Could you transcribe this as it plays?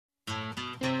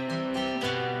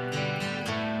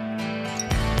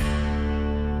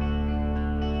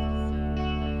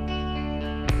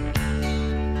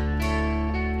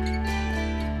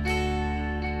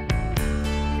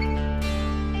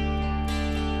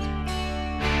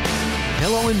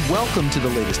Hello and welcome to the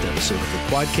latest episode of the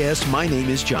Quadcast. My name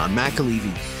is John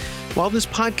McAlevey. While this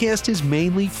podcast is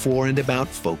mainly for and about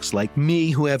folks like me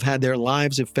who have had their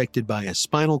lives affected by a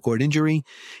spinal cord injury,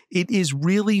 it is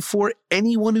really for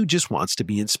anyone who just wants to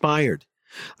be inspired.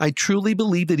 I truly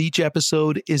believe that each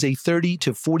episode is a 30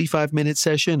 to 45-minute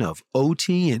session of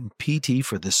OT and PT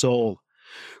for the soul.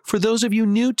 For those of you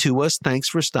new to us, thanks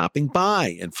for stopping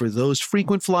by. And for those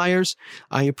frequent flyers,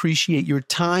 I appreciate your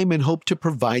time and hope to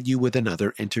provide you with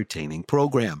another entertaining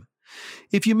program.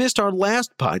 If you missed our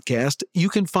last podcast, you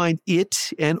can find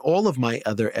it and all of my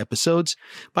other episodes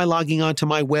by logging on to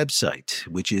my website,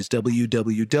 which is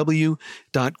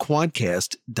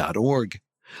www.quadcast.org.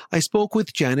 I spoke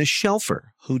with Jana Shelfer,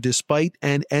 who despite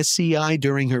an SCI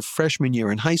during her freshman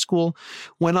year in high school,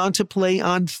 went on to play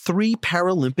on 3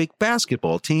 Paralympic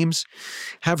basketball teams,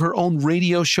 have her own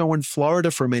radio show in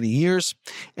Florida for many years,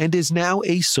 and is now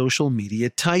a social media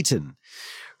titan.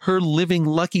 Her Living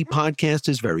Lucky podcast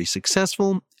is very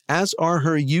successful, as are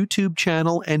her YouTube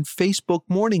channel and Facebook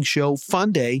morning show,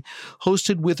 Fun Day,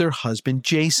 hosted with her husband,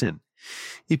 Jason.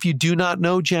 If you do not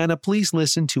know Jana, please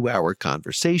listen to our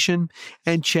conversation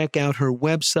and check out her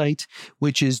website,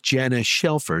 which is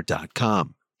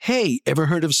janashelfer.com. Hey, ever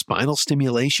heard of spinal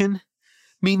stimulation?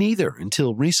 Me neither,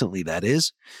 until recently, that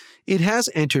is. It has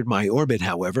entered my orbit,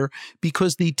 however,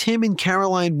 because the Tim and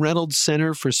Caroline Reynolds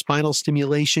Center for Spinal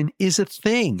Stimulation is a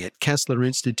thing at Kessler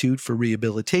Institute for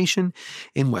Rehabilitation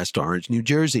in West Orange, New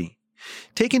Jersey.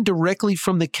 Taken directly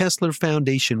from the Kessler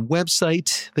Foundation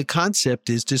website, the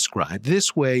concept is described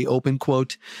this way, open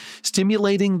quote,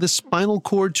 stimulating the spinal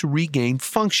cord to regain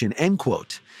function, end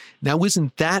quote. Now,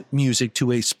 isn't that music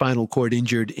to a spinal cord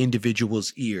injured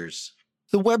individual's ears?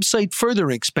 The website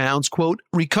further expounds, quote,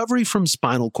 recovery from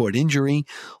spinal cord injury,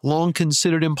 long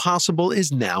considered impossible,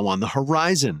 is now on the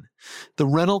horizon. The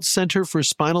Reynolds Center for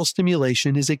Spinal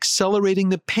Stimulation is accelerating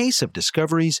the pace of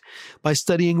discoveries by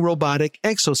studying robotic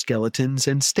exoskeletons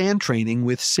and stand training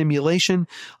with simulation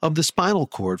of the spinal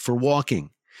cord for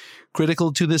walking.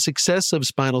 Critical to the success of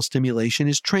spinal stimulation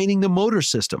is training the motor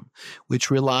system,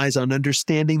 which relies on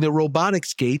understanding the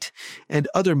robotics gait and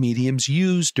other mediums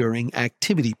used during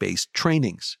activity-based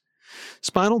trainings.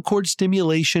 Spinal cord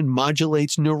stimulation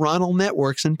modulates neuronal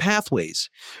networks and pathways,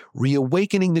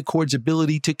 reawakening the cord's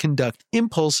ability to conduct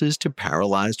impulses to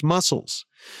paralyzed muscles.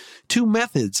 2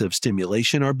 methods of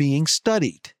stimulation are being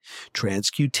studied.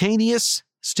 Transcutaneous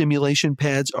stimulation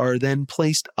pads are then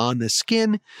placed on the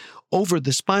skin over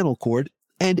the spinal cord,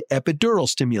 and epidural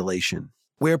stimulation,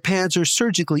 where pads are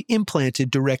surgically implanted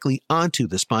directly onto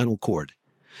the spinal cord.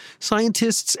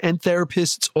 Scientists and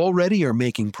therapists already are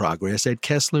making progress at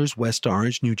Kessler's West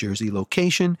Orange, New Jersey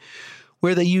location,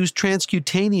 where they use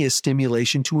transcutaneous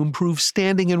stimulation to improve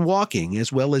standing and walking,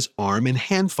 as well as arm and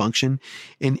hand function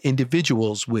in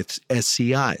individuals with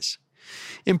SCIs.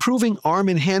 Improving arm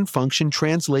and hand function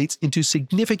translates into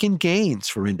significant gains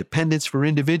for independence for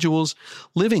individuals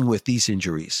living with these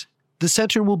injuries. The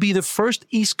center will be the first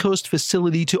East Coast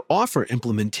facility to offer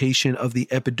implementation of the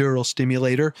epidural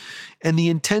stimulator and the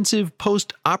intensive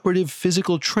post-operative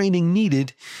physical training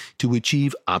needed to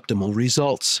achieve optimal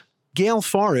results. Gail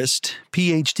Forrest,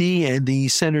 Ph.D. and the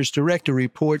center's director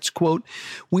reports, quote,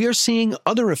 we are seeing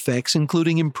other effects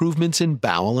including improvements in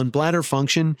bowel and bladder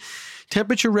function,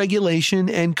 temperature regulation,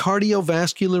 and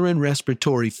cardiovascular and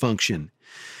respiratory function.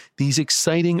 These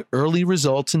exciting early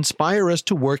results inspire us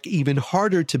to work even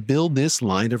harder to build this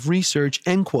line of research,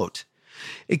 end quote.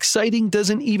 Exciting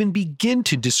doesn't even begin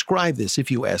to describe this, if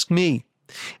you ask me.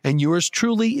 And yours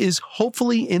truly is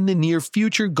hopefully in the near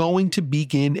future going to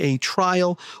begin a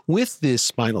trial with this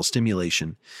spinal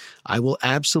stimulation. I will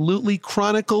absolutely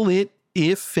chronicle it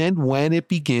if and when it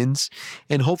begins,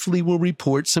 and hopefully will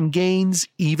report some gains,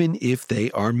 even if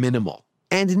they are minimal.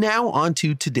 And now on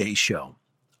to today's show.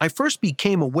 I first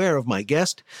became aware of my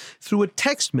guest through a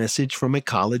text message from a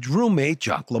college roommate,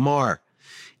 Jacques Lamar.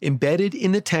 Embedded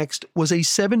in the text was a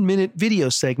 7-minute video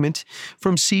segment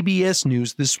from CBS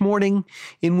News This Morning,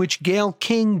 in which Gail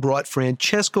King brought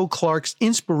Francesco Clark's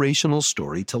inspirational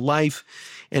story to life,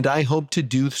 and I hope to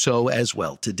do so as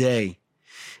well today.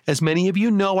 As many of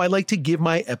you know, I like to give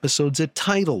my episodes a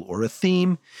title or a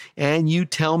theme, and you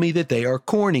tell me that they are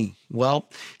corny. Well,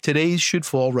 today's should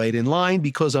fall right in line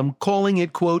because I'm calling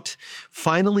it, quote,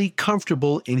 finally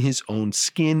comfortable in his own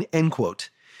skin, end quote.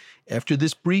 After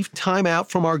this brief timeout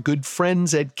from our good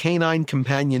friends at Canine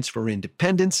Companions for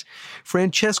Independence,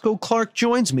 Francesco Clark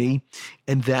joins me,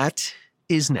 and that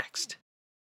is next.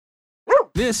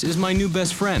 This is my new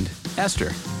best friend,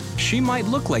 Esther. She might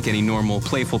look like any normal,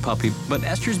 playful puppy, but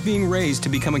Esther's being raised to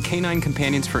become a canine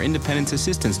companions for independence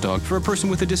assistance dog for a person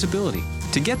with a disability.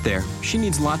 To get there, she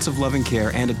needs lots of loving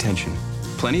care and attention,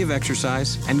 plenty of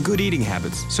exercise, and good eating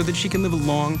habits so that she can live a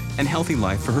long and healthy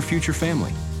life for her future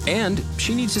family. And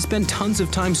she needs to spend tons of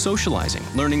time socializing,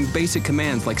 learning basic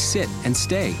commands like sit and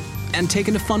stay, and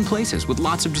taken to fun places with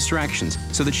lots of distractions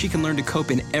so that she can learn to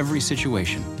cope in every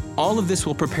situation. All of this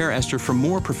will prepare Esther for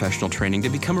more professional training to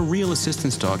become a real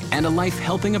assistance dog and a life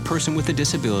helping a person with a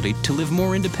disability to live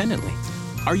more independently.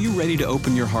 Are you ready to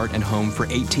open your heart and home for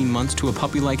 18 months to a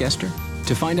puppy like Esther?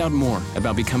 To find out more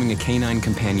about becoming a canine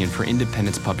companion for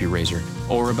Independence Puppy Raiser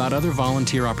or about other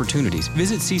volunteer opportunities,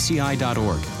 visit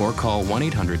cci.org or call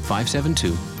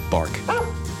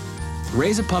 1-800-572-BARK.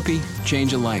 Raise a puppy,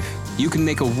 change a life. You can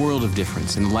make a world of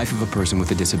difference in the life of a person with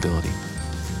a disability.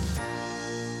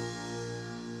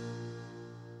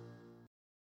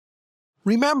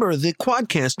 Remember, the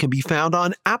Quadcast can be found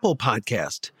on Apple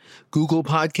Podcast, Google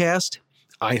Podcast,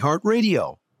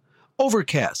 iHeartRadio,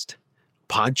 Overcast,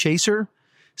 Podchaser,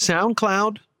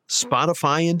 SoundCloud,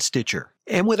 Spotify, and Stitcher.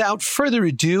 And without further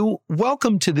ado,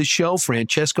 welcome to the show,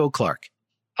 Francesco Clark.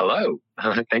 Hello.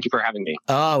 Thank you for having me.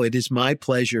 Oh, it is my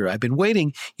pleasure. I've been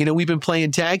waiting. We've been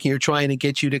playing tag here, trying to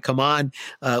get you to come on.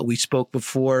 We spoke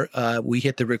before we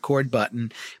hit the record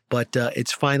button, but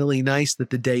it's finally nice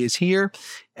that the day is here.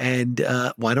 And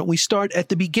why don't we start at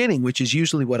the beginning, which is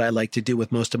usually what I like to do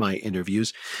with most of my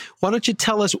interviews. Why don't you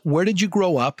tell us, where did you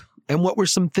grow up and what were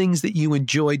some things that you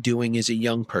enjoyed doing as a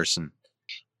young person?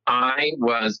 I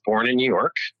was born in New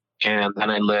York, and then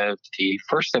I lived the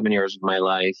first 7 years of my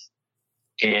life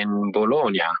in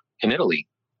Bologna, in Italy.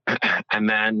 And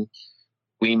then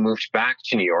we moved back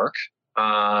to New York.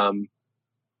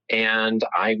 And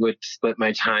I would split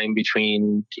my time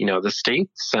between, the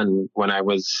States. And when I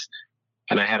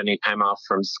had any time off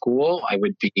from school, I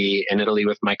would be in Italy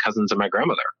with my cousins and my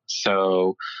grandmother.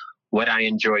 So what I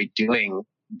enjoyed doing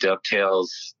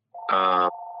dovetails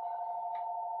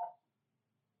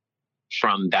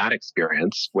from that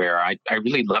experience, where I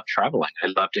really loved traveling. I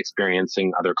loved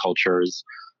experiencing other cultures.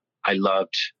 I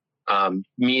loved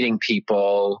meeting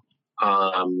people,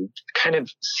 kind of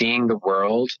seeing the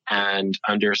world and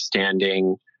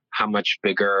understanding how much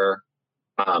bigger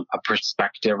a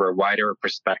perspective or wider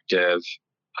perspective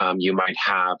you might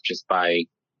have just by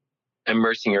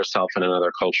immersing yourself in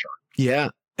another culture. Yeah.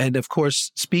 And of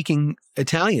course, speaking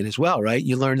Italian as well, right?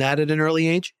 You learned that at an early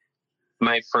age?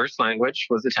 My first language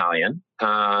was Italian.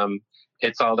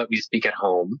 It's all that we speak at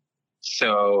home.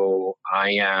 So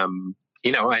I am,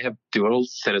 I have dual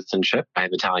citizenship. I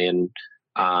have an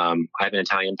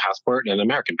Italian passport and an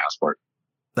American passport.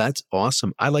 That's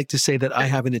awesome. I like to say that I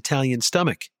have an Italian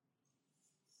stomach.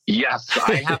 Yes,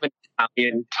 I have an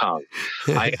Italian tongue.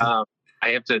 I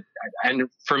have to, and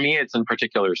for me, it's in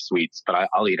particular sweets, but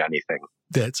I'll eat anything.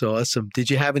 That's awesome. Did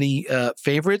you have any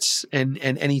favorites and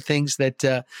any things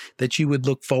that you would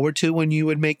look forward to when you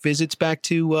would make visits back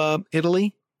to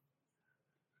Italy?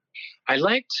 I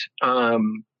liked,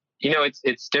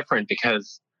 it's different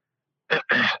because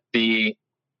the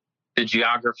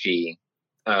geography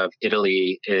of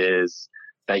Italy is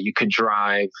that you could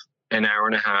drive an hour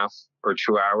and a half or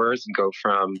 2 hours and go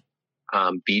from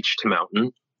beach to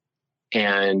mountain,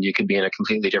 and you could be in a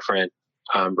completely different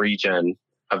region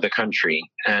of the country.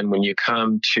 And when you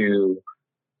come to,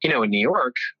 in New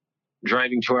York,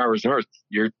 driving 2 hours north,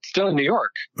 you're still in New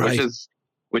York, right.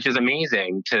 which is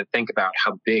amazing to think about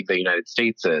how big the United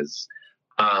States is.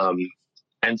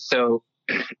 And so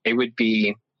it would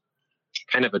be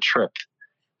kind of a trip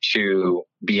to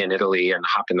be in Italy and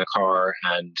hop in the car,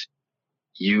 and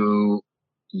you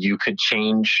could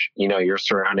change, your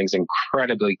surroundings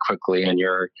incredibly quickly, and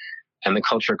the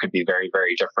culture could be very,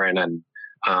 very different. And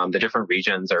the different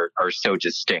regions are so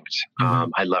distinct.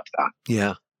 I loved that.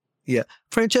 Yeah. Yeah.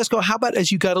 Francesco, how about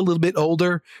as you got a little bit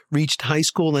older, reached high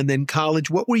school and then college,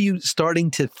 what were you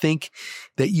starting to think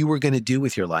that you were going to do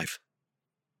with your life?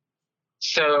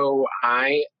 So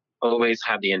I always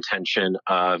had the intention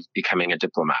of becoming a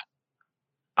diplomat.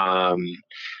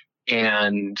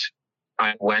 And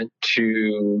I went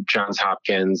to Johns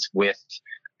Hopkins with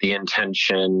the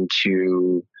intention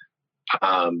to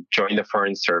join the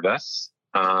Foreign Service.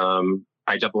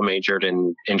 I double majored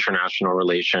in international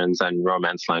relations and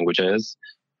Romance languages.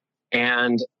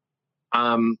 And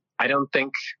I don't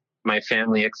think my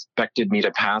family expected me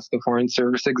to pass the Foreign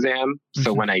Service exam. Mm-hmm.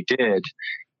 So when I did,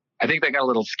 I think they got a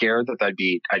little scared that I'd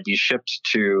be shipped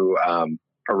to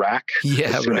Iraq.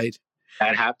 Yeah, right.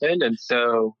 That happened. And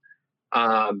so,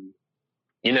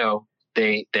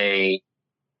 they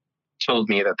told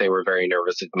me that they were very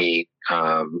nervous of me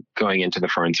going into the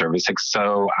Foreign Service.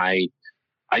 So I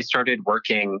started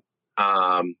working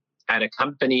at a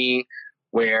company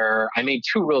where I made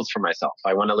two rules for myself.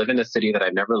 I want to live in a city that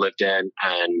I've never lived in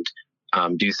and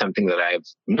do something that I have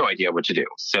no idea what to do.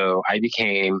 So I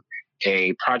became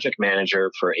a project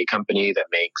manager for a company that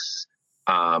makes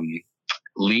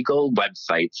legal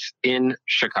websites in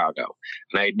Chicago.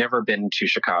 And I had never been to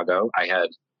Chicago. I had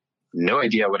no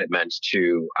idea what it meant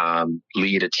to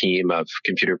lead a team of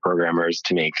computer programmers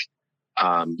to make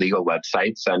legal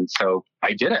websites. And so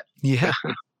I did it. Yeah.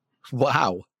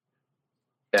 Wow.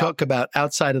 Yeah. Talk about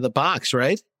outside of the box,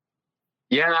 right?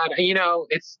 Yeah.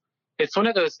 It's one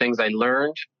of those things I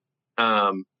learned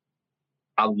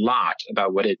a lot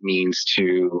about what it means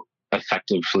to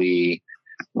effectively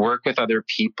work with other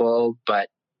people. But,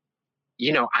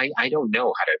 I don't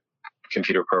know how to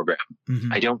computer program.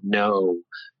 Mm-hmm. I don't know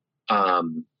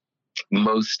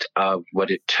most of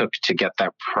what it took to get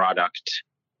that product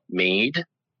made,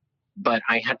 but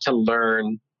I had to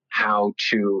learn how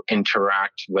to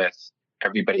interact with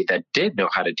everybody that did know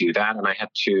how to do that. And I had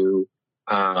to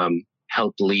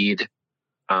help lead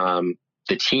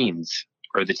the teams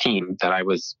or the team that I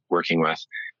was working with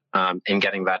in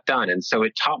getting that done. And so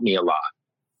it taught me a lot,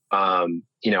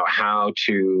 how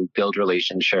to build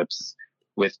relationships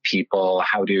with people,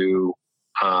 how to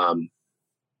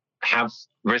have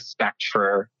respect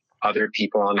for other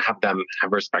people and have them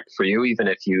have respect for you, even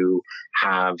if you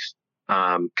have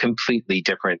completely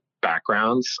different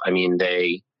backgrounds. I mean,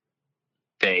 they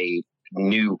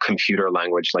knew computer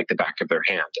language like the back of their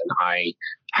hand, and I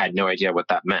had no idea what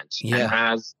that meant. Yeah.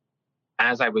 And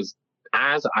as I was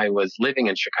living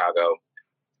in Chicago,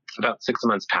 about 6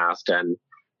 months passed, and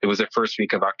it was the first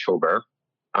week of October.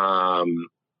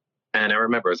 And I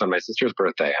remember it was on my sister's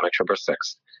birthday on October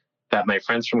 6th that my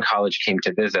friends from college came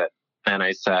to visit. And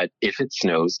I said, if it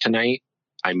snows tonight,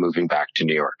 I'm moving back to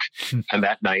New York. And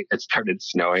that night it started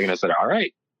snowing. And I said, all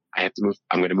right, I have to move.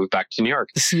 I'm going to move back to New York.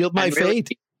 Sealed my fate.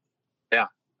 Yeah.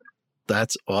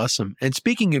 That's awesome. And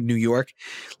speaking of New York,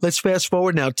 let's fast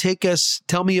forward now.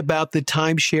 Tell me about the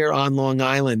timeshare on Long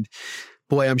Island.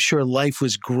 Boy, I'm sure life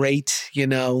was great,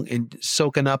 and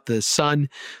soaking up the sun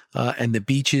and the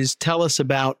beaches. Tell us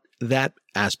about that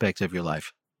aspect of your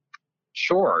life.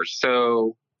 Sure.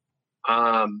 So,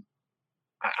 then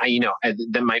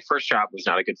my first job was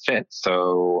not a good fit.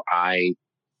 So I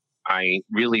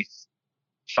really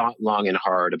thought long and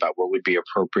hard about what would be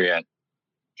appropriate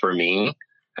for me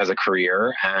as a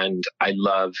career. And I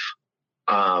love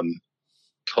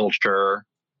culture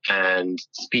and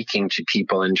speaking to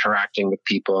people, interacting with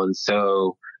people. And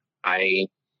so I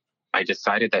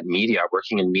decided that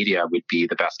working in media would be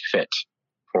the best fit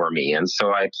for me. And so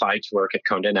I applied to work at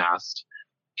Condé Nast.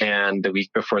 And the week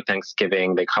before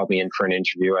Thanksgiving, they called me in for an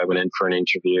interview. I went in for an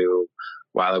interview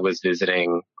while I was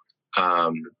visiting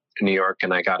New York,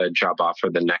 and I got a job offer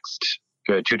the next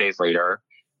 2 days later.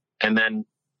 And then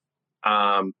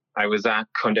I was at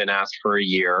Condé Nast for a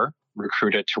year,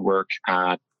 recruited to work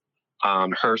at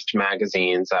Hearst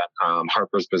magazines, at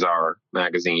Harper's Bazaar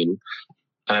magazine.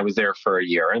 And I was there for a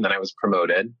year, and then I was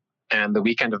promoted. And the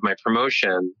weekend of my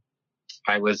promotion,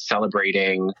 I was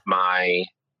celebrating my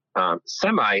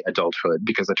semi-adulthood,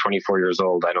 because at 24 years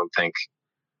old, I don't think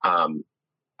I'm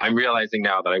realizing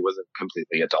now that I wasn't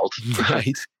completely adult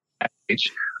Right. at that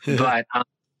age. But I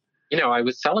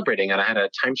was celebrating, and I had a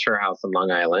timeshare house in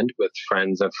Long Island with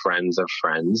friends of friends of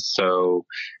friends. So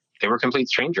they were complete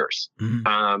strangers.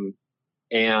 Mm-hmm.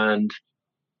 And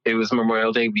it was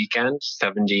Memorial Day weekend,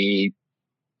 78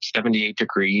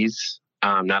 degrees,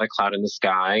 not a cloud in the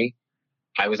sky.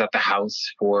 I was at the house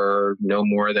for no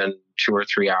more than 2 or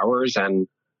 3 hours, and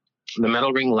the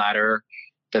metal ring ladder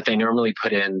that they normally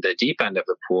put in the deep end of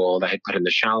the pool, they had put in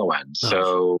the shallow end. Oh.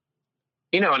 So,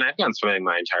 and I've gone swimming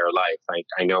my entire life.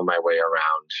 I know my way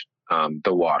around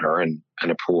the water and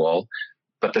a pool.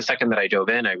 But the second that I dove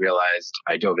in, I realized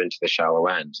I dove into the shallow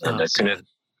end. And as soon as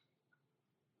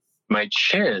my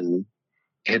chin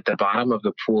hit the bottom of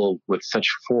the pool with such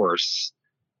force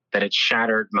that it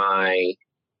shattered my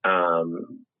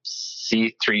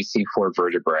C3, C4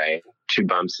 vertebrae, 2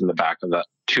 bumps in the back of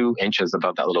 2 inches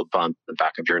above that little bump in the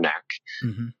back of your neck.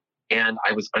 Mm-hmm. And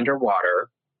I was underwater,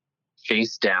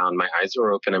 face down. My eyes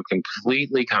were open. I'm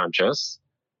completely conscious.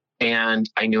 And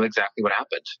I knew exactly what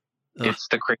happened. Ugh. It's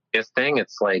the craziest thing.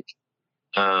 It's like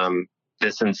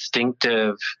this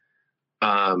instinctive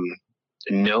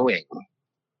knowing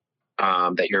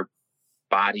that your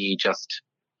body just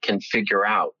can figure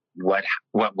out what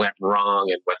went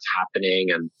wrong and what's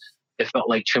happening. And it felt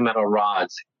like 2 metal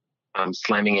rods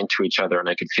slamming into each other, and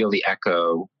I could feel the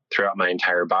echo throughout my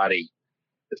entire body.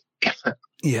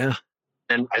 Yeah.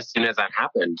 And as soon as that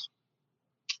happened,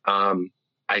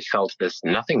 I felt this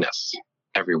nothingness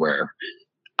everywhere.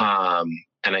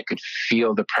 And I could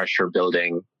feel the pressure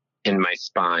building in my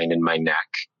spine and my neck.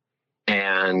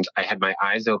 And I had my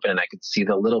eyes open and I could see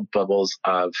the little bubbles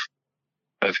of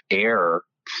air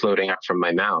floating up from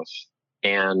my mouth.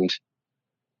 And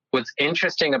what's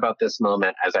interesting about this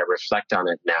moment as I reflect on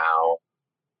it now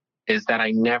is that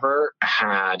I never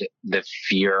had the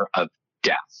fear of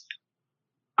death.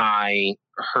 I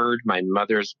heard my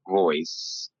mother's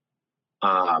voice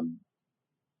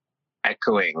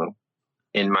echoing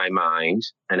in my mind,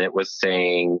 and it was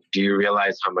saying, do you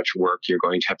realize how much work you're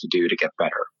going to have to do to get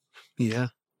better? Yeah.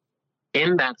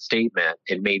 In that statement,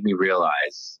 it made me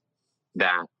realize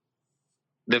that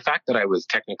the fact that I was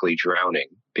technically drowning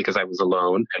because I was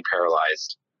alone and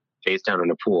paralyzed, face down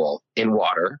in a pool in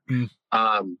water,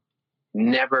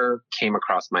 never came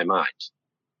across my mind.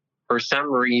 For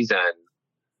some reason,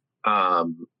 I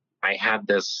had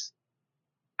this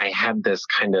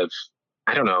kind of,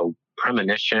 I don't know,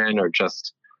 premonition or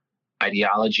just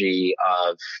ideology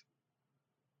of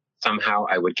somehow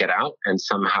I would get out and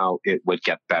somehow it would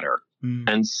get better.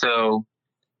 And so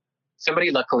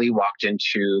somebody luckily walked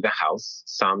into the house,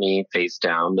 saw me face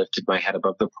down, lifted my head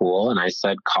above the pool, and I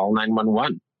said, call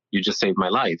 911. You just saved my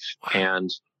life. Wow.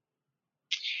 And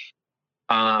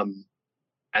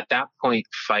at that point,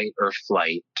 fight or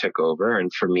flight took over.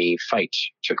 And for me, fight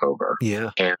took over.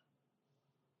 Yeah. And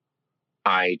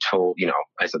I told,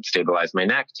 I said, stabilize my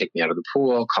neck, take me out of the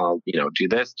pool, call, do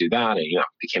this, do that. And,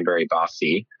 became very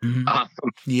bossy. Mm-hmm.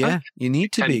 Yeah, you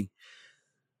need to be.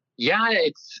 Yeah,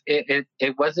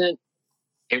 it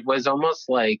was almost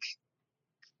like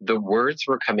the words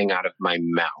were coming out of my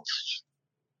mouth,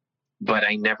 but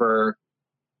I never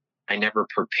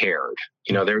prepared.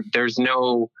 There's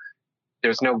no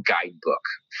guidebook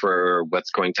for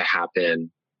what's going to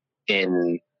happen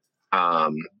in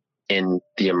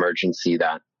the emergency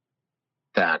that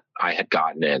I had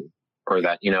gotten in, or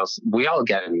that, we all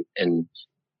get in, and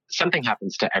something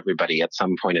happens to everybody at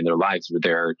some point in their lives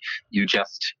where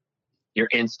your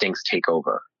instincts take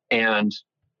over. And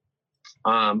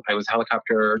I was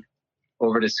helicoptered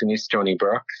over to SUNY Stony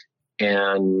Brook,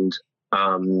 and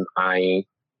I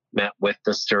met with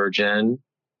the surgeon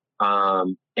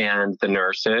and the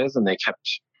nurses, and they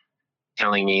kept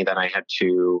telling me that I had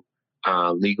to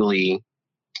legally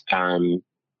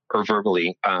or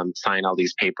verbally sign all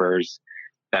these papers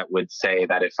that would say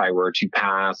that if I were to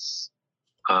pass,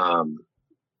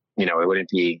 it wouldn't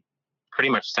be pretty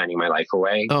much signing my life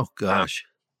away. Oh, gosh.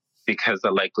 Because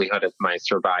the likelihood of my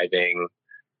surviving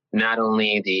not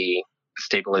only the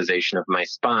stabilization of my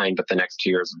spine, but the next 2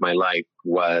 years of my life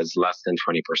was less than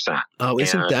 20%. Oh,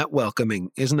 isn't that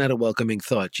welcoming? Isn't that a welcoming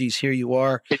thought? Geez, here you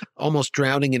are almost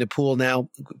drowning in a pool now,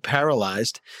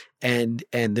 paralyzed, and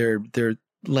they're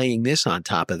laying this on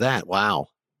top of that. Wow.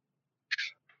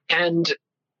 And,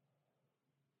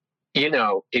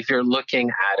 if you're looking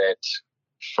at it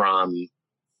from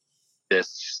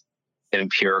this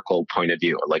empirical point of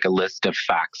view, like a list of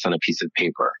facts on a piece of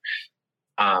paper,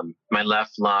 my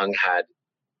left lung had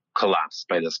collapsed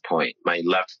by this point. My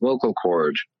left vocal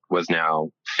cord was now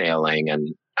failing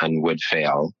and would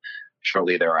fail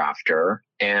shortly thereafter.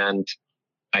 And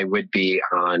I would be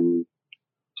on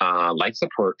life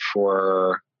support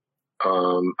for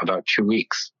about 2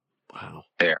 weeks. Wow.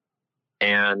 There.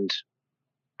 And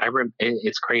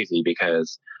it's crazy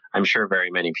because I'm sure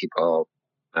very many people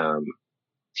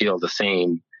feel the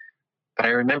same, but I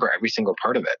remember every single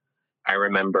part of it. I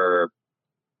remember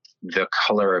the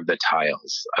color of the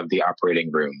tiles of the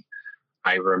operating room.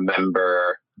 I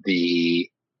remember the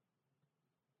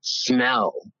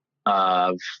smell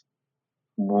of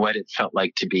what it felt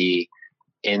like to be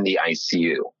in the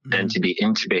ICU and to be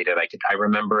intubated. I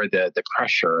remember the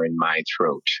pressure in my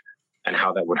throat and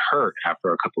how that would hurt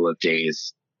after a couple of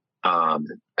days of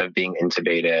being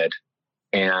intubated,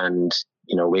 and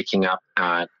waking up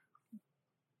at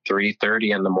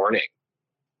 3:30 in the morning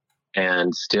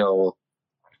and still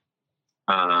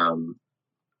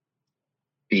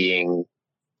being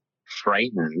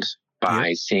frightened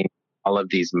by seeing all of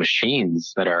these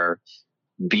machines that are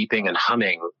beeping and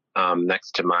humming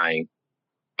next to my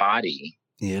body.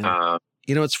 Yeah.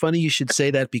 It's funny you should say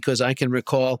that, because I can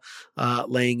recall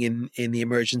laying in the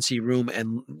emergency room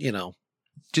and,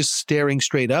 just staring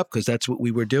straight up, because that's what we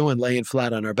were doing, laying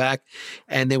flat on our back.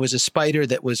 And there was a spider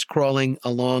that was crawling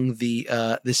along the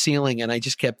ceiling. And I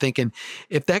just kept thinking,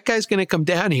 if that guy's going to come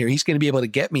down here, he's going to be able to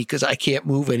get me, because I can't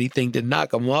move anything to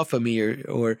knock him off of me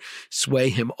or sway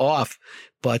him off.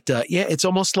 But yeah, it's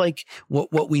almost like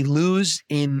what we lose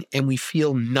and we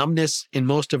feel numbness in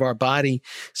most of our body.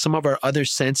 Some of our other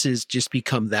senses just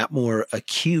become that more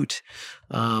acute.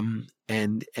 And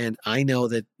I know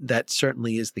that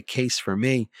certainly is the case for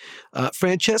me.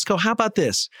 Francesco, how about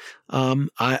this?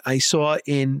 I saw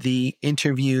in the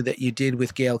interview that you did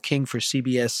with Gayle King for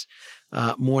CBS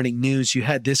Morning News, you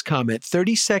had this comment: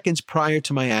 30 seconds prior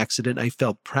to my accident, I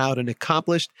felt proud and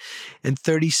accomplished. And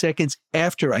 30 seconds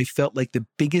after, I felt like the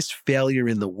biggest failure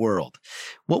in the world.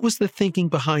 What was the thinking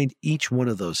behind each one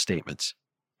of those statements?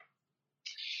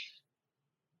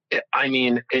 I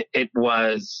mean, it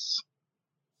was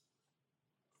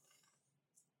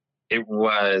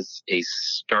a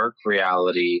stark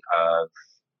reality of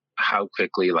how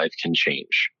quickly life can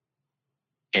change.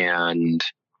 And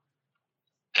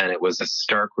it was a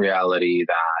stark reality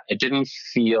that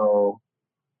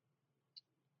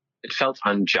it felt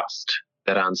unjust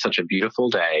that on such a beautiful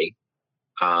day,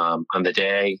 on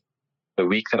the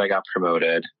week that I got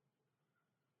promoted,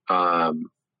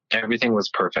 everything was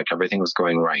perfect. Everything was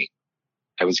going right.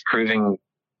 I was proving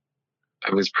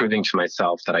to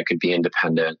myself that I could be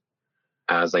independent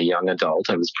as a young adult.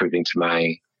 I was proving to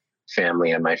my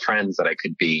family and my friends that I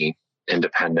could be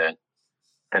independent.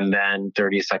 And then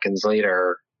 30 seconds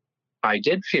later, I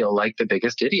did feel like the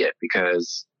biggest idiot,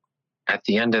 because at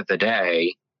the end of the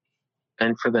day,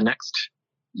 and for the next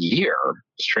year,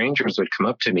 strangers would come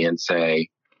up to me and say,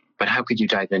 but how could you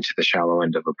dive into the shallow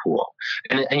end of a pool?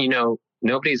 And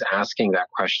nobody's asking that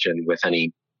question with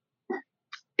any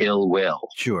ill will,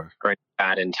 sure, or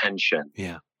bad intention.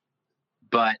 Yeah.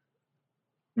 But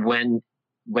when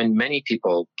many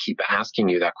people keep asking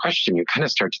you that question, you kind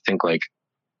of start to think like,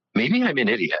 maybe I'm an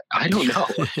idiot. I don't know.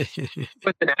 It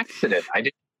was an accident. I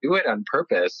didn't do it on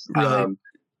purpose. Right.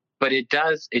 But it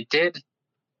did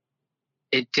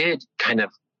kind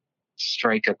of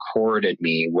strike a chord in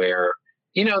me where,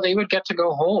 they would get to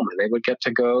go home and they would get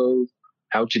to go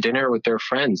out to dinner with their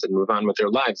friends and move on with their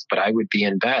lives. But I would be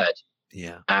in bed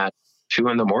at 2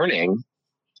 a.m.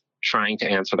 trying to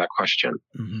answer that question.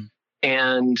 Mm-hmm.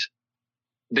 And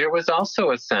there was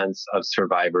also a sense of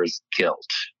survivor's guilt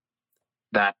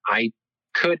that I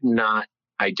could not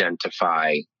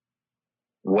identify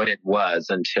what it was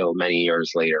until many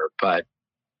years later. But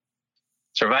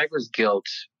survivor's guilt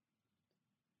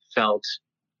felt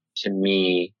to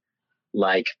me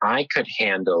like I could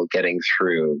handle getting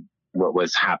through what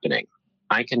was happening.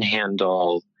 I can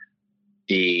handle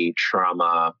the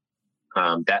trauma,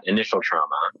 that initial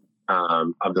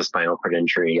trauma of the spinal cord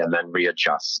injury, and then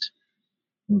readjust.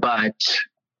 But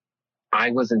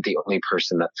I wasn't the only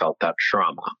person that felt that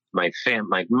trauma. My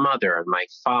mother and my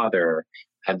father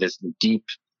had this deep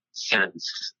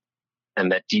sense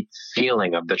and that deep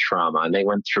feeling of the trauma, and they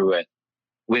went through it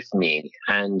with me.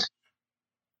 And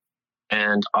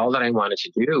all that I wanted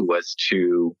to do was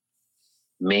to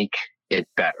make it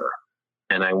better.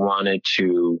 And I wanted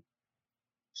to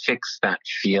fix that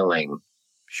feeling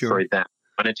for them.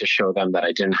 I wanted to show them that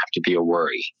I didn't have to be a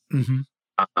worry.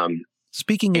 Mm-hmm.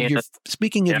 Speaking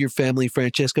of your family,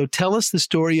 Francesco, tell us the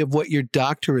story of what your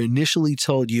doctor initially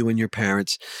told you and your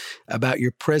parents about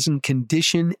your present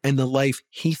condition and the life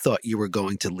he thought you were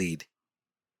going to lead.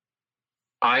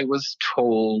 I was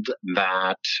told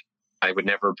that I would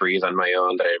never breathe on my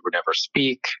own, that I would never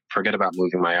speak, forget about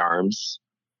moving my arms,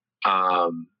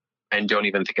 and don't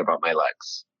even think about my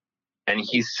legs. And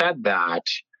he said that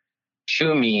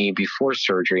to me before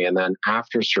surgery, and then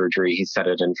after surgery, he said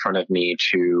it in front of me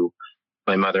to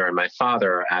my mother and my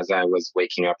father as I was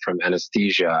waking up from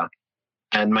anesthesia.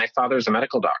 And my father's a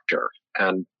medical doctor,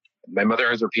 and my mother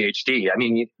has her PhD. I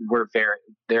mean,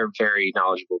 they're very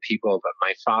knowledgeable people, but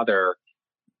my father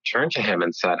turned to him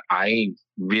and said, I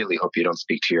really hope you don't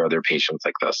speak to your other patients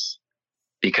like this,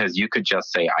 because you could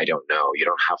just say, I don't know. You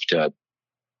don't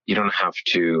have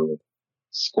to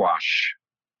squash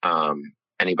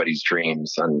anybody's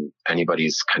dreams and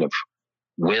anybody's kind of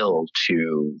will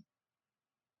to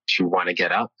want to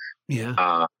get up.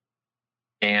 Yeah.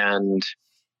 And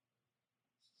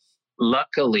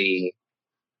luckily,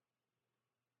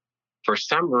 for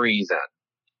some reason,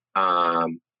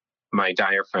 my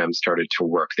diaphragm started to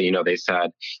work. They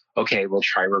said, okay, we'll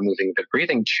try removing the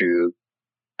breathing tube.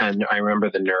 And I remember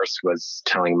the nurse was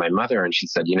telling my mother, and she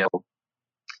said,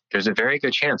 there's a very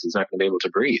good chance he's not going to be able to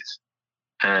breathe.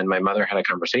 And my mother had a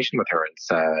conversation with her and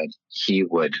said he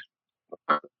would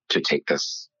want to take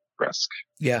this risk.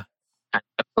 Yeah. And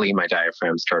luckily, my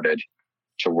diaphragm started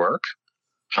to work,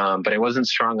 but it wasn't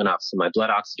strong enough. So my blood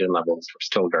oxygen levels were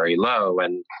still very low.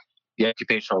 And the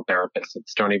occupational therapist at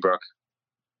Stony Brook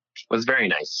was very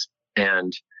nice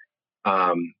and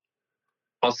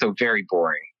also very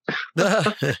boring.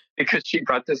 because she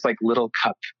brought this like little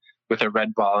cup with a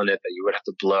red ball in it that you would have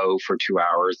to blow for 2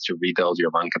 hours to rebuild your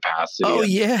lung capacity. Oh,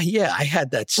 and yeah. I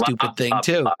had that stupid thing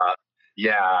too.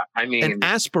 Yeah, I An mean,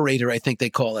 aspirator, I think they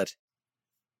call it.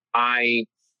 I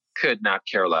could not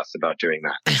care less about doing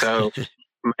that. So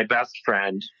my best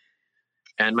friend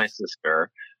and my sister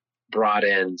brought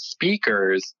in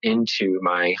speakers into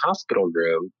my hospital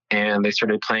room, and they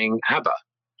started playing ABBA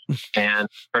and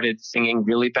started singing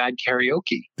really bad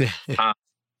karaoke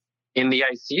in the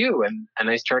ICU. And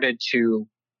I started to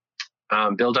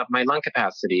build up my lung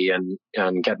capacity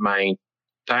and get my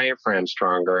diaphragm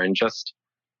stronger, and just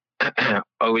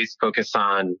always focus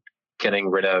on getting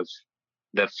rid of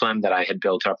the phlegm that I had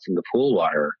built up from the pool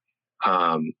water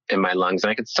in my lungs.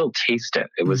 And I could still taste it.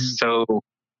 It was so,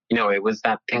 it was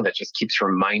that thing that just keeps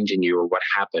reminding you of what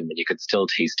happened, and you could still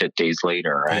taste it days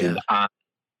later. And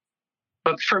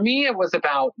but for me, it was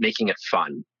about making it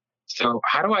fun. So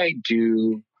how do I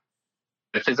do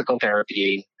the physical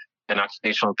therapy and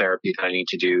occupational therapy that I need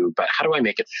to do, but how do I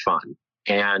make it fun?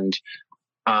 And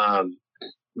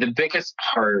the biggest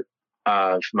part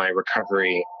of my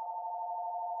recovery,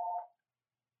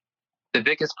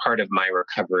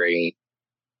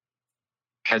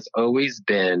 has always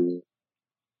been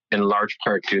in large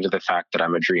part due to the fact that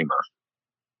I'm a dreamer.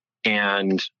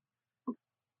 And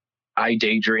I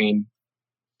daydream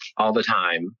all the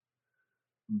time.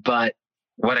 But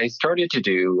what I started to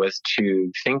do was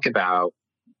to think about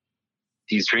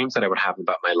these dreams that I would have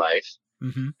about my life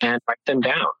and write them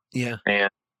down. Yeah. And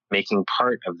making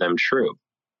part of them true.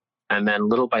 And then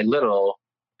little by little,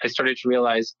 I started to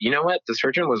realize, you know what? The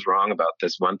surgeon was wrong about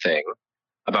this one thing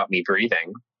about me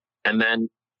breathing. And then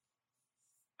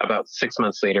about 6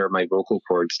 months later, my vocal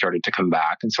cords started to come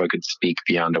back. And so I could speak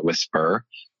beyond a whisper.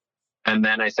 And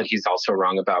then I said, he's also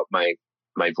wrong about my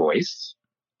voice.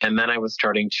 And then I was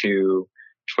starting to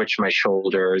twitch my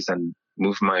shoulders and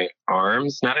move my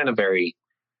arms, not in a very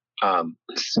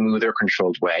smooth or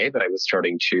controlled way, but I was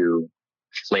starting to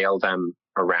flail them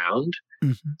around.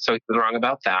 So he was wrong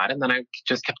about that. And then I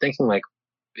just kept thinking, like,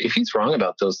 if he's wrong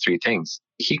about those three things,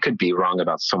 he could be wrong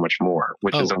about so much more,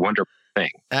 which is a wonderful thing.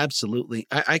 Absolutely.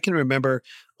 I can remember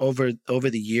over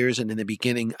the years and in the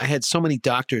beginning, I had so many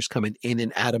doctors coming in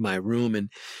and out of my room,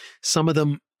 and some of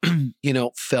them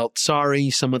felt sorry.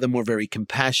 Some of them were very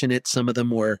compassionate. Some of them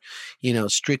were,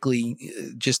 strictly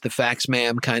just the facts,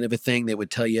 ma'am, kind of a thing. They would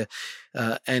tell you.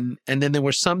 And then there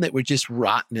were some that were just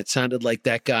rotten. It sounded like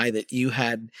that guy that you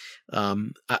had.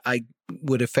 I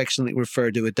would affectionately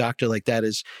refer to a doctor like that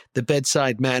as the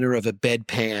bedside manner of a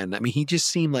bedpan. I mean, he just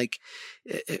seemed like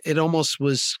it almost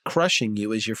was crushing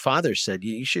you, as your father said.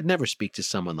 You should never speak to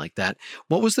someone like that.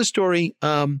 What was the story?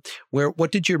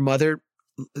 What did your mother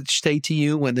say to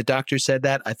you when the doctor said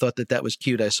that? I thought that was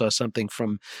cute. I saw something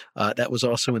from that was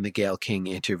also in the Gayle King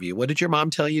interview. What did your mom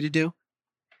tell you to do?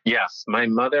 Yes, my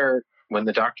mother, when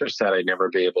the doctor said I'd never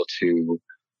be able to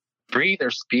breathe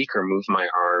or speak or move my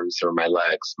arms or my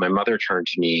legs, my mother turned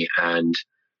to me and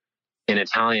in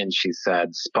Italian she said,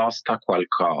 "Sposta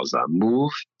qualcosa,"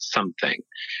 move something.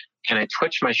 And I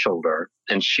twitched my shoulder,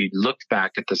 and she looked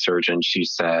back at the surgeon. She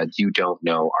said, "You don't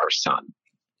know our son."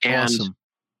 And awesome.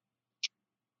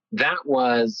 That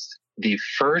was the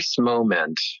first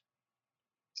moment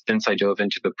since I dove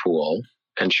into the pool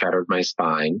and shattered my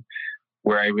spine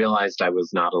where I realized I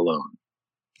was not alone.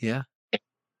 Yeah.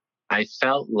 I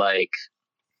felt like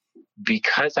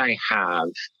because I have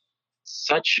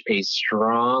such a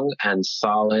strong and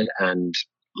solid and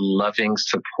loving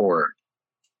support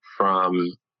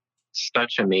from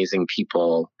such amazing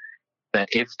people, that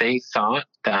if they thought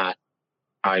that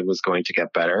I was going to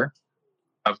get better,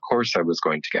 of course I was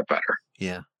going to get better.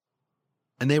 Yeah.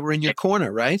 And they were in your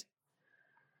corner, right?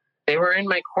 They were in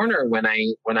my corner when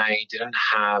I didn't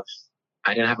have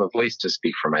a voice to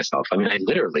speak for myself. I mean, I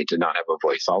literally did not have a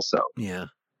voice also. Yeah.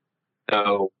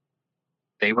 So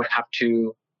they would have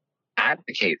to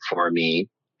advocate for me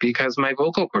because my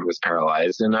vocal cord was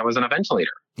paralyzed and I was on a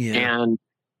ventilator. Yeah. And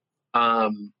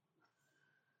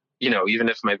even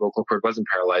if my vocal cord wasn't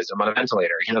paralyzed, I'm on a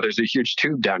ventilator. There's a huge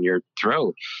tube down your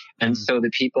throat. And so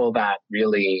the people that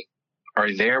really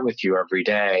are there with you every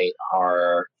day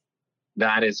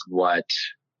that is what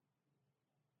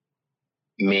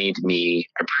made me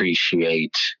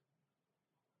appreciate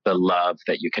the love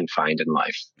that you can find in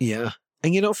life. Yeah.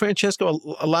 And Francesco,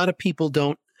 a lot of people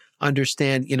don't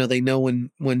understand, they know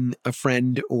when a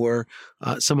friend or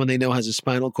someone they know has a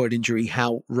spinal cord injury,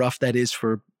 how rough that is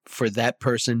for that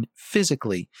person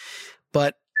physically.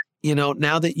 But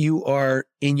now that you are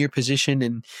in your position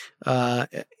and,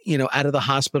 out of the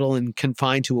hospital and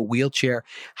confined to a wheelchair,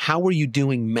 how are you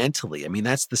doing mentally? I mean,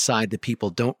 that's the side that people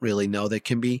don't really know that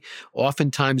can be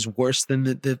oftentimes worse than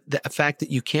the fact that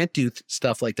you can't do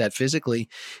stuff like that physically,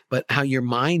 but how your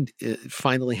mind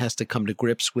finally has to come to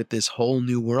grips with this whole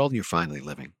new world you're finally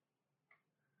living.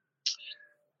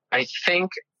 I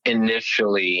think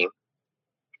initially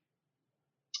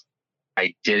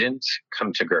I didn't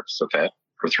come to grips with it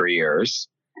for 3 years.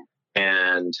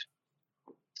 And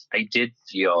I did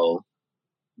feel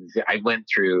that I went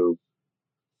through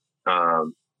a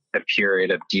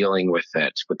period of dealing with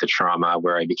it, with the trauma,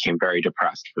 where I became very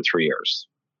depressed for 3 years.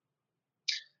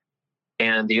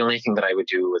 And the only thing that I would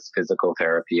do was physical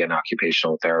therapy and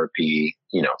occupational therapy,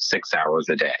 6 hours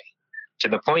a day, to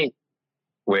the point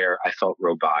where I felt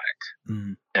robotic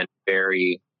and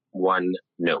very one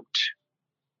note.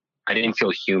 I didn't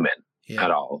feel human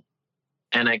at all.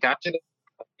 And I got to the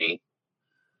point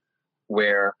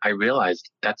where I realized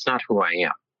that's not who I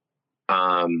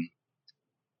am.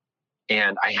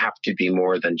 And I have to be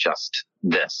more than just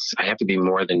this. I have to be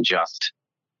more than just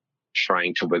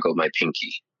trying to wiggle my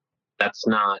pinky. That's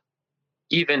not,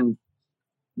 even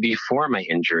before my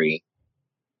injury,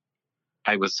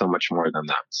 I was so much more than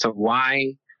that. So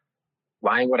why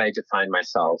would I define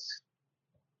myself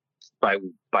by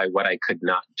what I could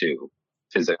not do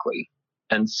physically?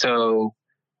 And so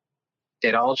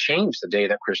it all changed the day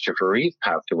that Christopher Reeve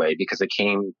passed away, because it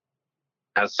came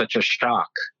as such a shock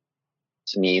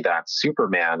to me that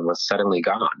Superman was suddenly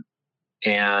gone.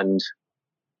 And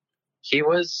he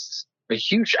was a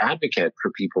huge advocate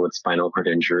for people with spinal cord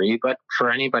injury, but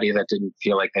for anybody that didn't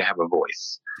feel like they have a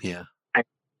voice. Yeah.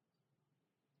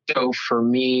 So for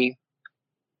me,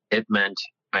 it meant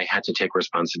I had to take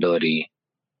responsibility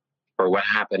for what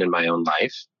happened in my own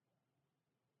life.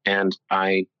 And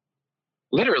I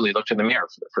literally looked in the mirror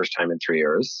for the first time in 3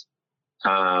 years,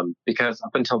 because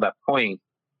up until that point,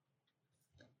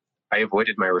 I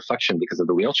avoided my reflection because of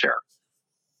the wheelchair.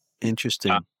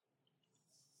 Interesting.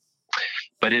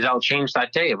 But it all changed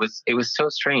that day. It was so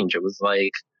strange. It was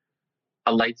like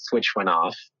a light switch went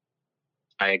off.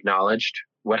 I acknowledged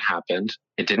what happened.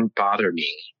 It didn't bother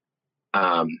me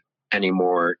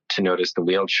anymore to notice the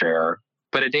wheelchair.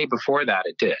 But a day before that,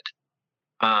 it did.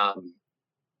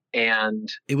 And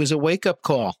it was a wake-up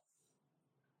call.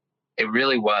 It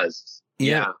really was.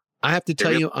 Yeah. I have to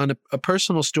tell you, on a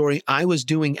personal story, I was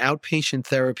doing outpatient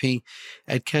therapy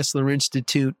at Kessler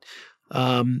Institute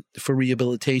for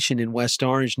rehabilitation in West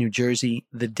Orange, New Jersey,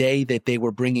 the day that they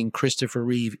were bringing Christopher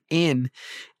Reeve in.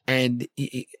 And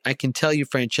I can tell you,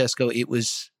 Francesco, it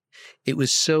was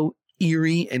so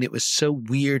eerie and it was so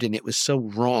weird and it was so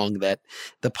wrong that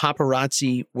the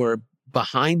paparazzi were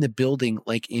behind the building,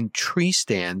 like in tree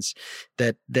stands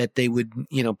that they would,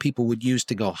 people would use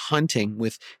to go hunting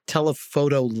with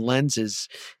telephoto lenses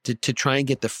to try and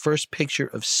get the first picture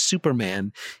of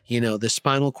Superman, the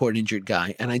spinal cord injured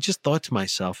guy. And I just thought to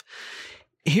myself,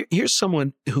 here's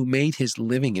someone who made his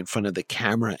living in front of the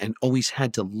camera and always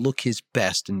had to look his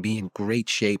best and be in great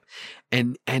shape.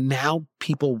 And now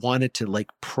people wanted to like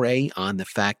prey on the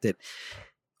fact that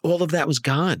all of that was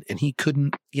gone and he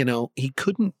couldn't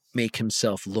make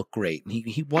himself look great. And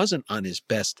he wasn't on his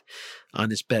best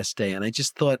day. And I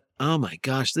just thought, oh my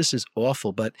gosh, this is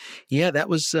awful. But yeah, that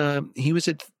was, he was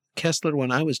at Kessler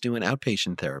when I was doing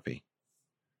outpatient therapy.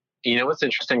 What's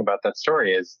interesting about that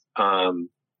story is,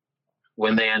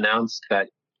 when they announced that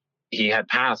he had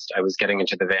passed, I was getting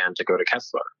into the van to go to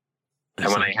Kessler.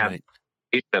 And when I had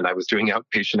patient, I was doing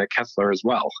outpatient at Kessler as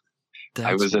well.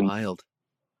 I was wild.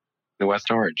 In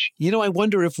West Orange. I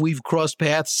wonder if we've crossed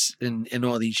paths in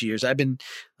all these years. I've been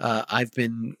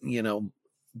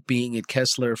being at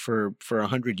Kessler for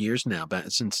 100 years now,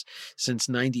 but since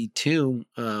 92,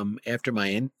 after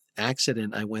my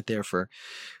accident, I went there for,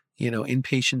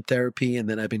 inpatient therapy. And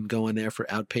then I've been going there for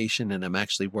outpatient, and I'm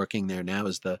actually working there now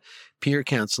as the peer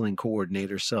counseling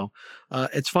coordinator. So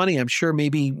it's funny. I'm sure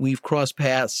maybe we've crossed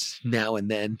paths now and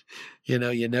then.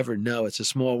 You never know. It's a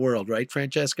small world, right,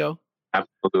 Francesco?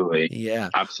 Absolutely. Yeah.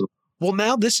 Absolutely. Well,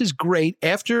 now this is great.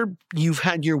 After you've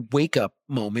had your wake up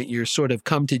moment, your sort of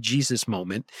come to Jesus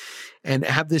moment, and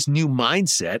have this new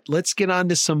mindset, let's get on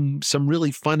to some really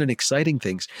fun and exciting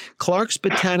things. Clark's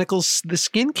Botanicals, the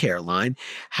skincare line.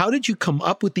 How did you come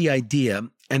up with the idea?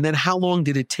 And then how long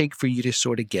did it take for you to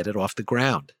sort of get it off the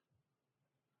ground?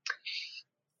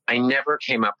 I never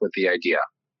came up with the idea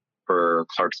for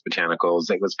Clark's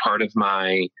Botanicals. It was part of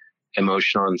my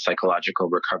emotional and psychological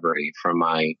recovery from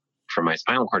my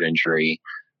spinal cord injury,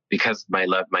 because my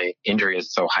injury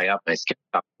is so high up, my skin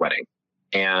stopped sweating.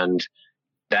 And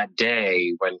that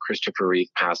day when Christopher Reeve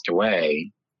passed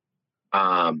away,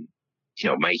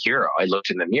 my hero, I looked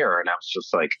in the mirror and I was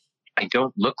just like, I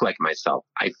don't look like myself.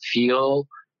 I feel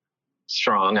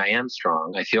strong. I am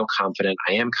strong. I feel confident.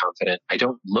 I am confident. I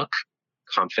don't look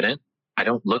confident. I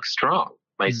don't look strong.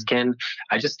 My skin,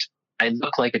 I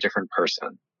look like a different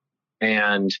person.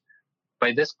 And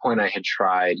by this point, I had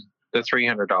tried the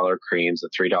 $300 creams, the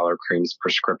 $3 creams,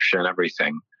 prescription,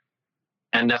 everything,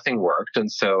 and nothing worked.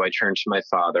 And so I turned to my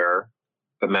father,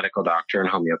 the medical doctor and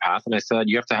homeopath, and I said,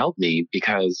 you have to help me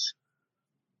because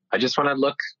I want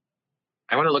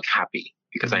to look happy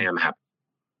because I am happy.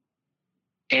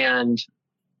 And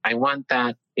I want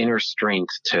that inner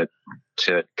strength to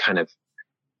kind of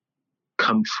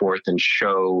come forth and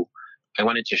show. I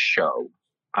wanted to show.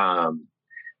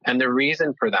 And the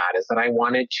reason for that is that I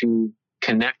wanted to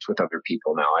connect with other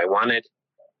people now. I wanted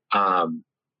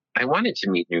to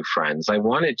meet new friends. I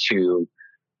wanted to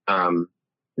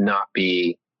not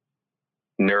be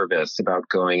nervous about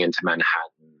going into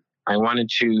Manhattan. I wanted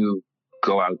to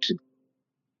go out to,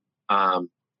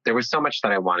 there was so much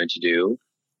that I wanted to do.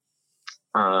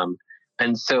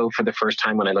 And so for the first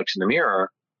time when I looked in the mirror,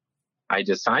 I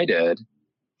decided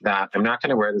that I'm not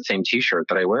going to wear the same t-shirt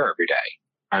that I wear every day.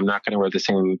 I'm not going to wear the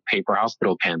same paper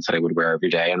hospital pants that I would wear every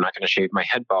day. I'm not going to shave my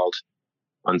head bald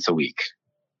once a week.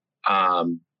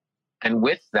 And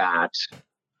with that,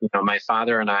 my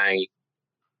father and I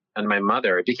and my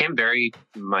mother, it became very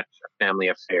much a family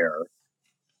affair.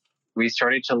 We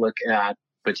started to look at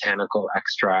botanical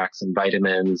extracts and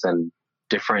vitamins and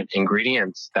different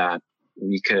ingredients that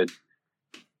we could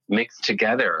mix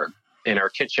together in our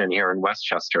kitchen here in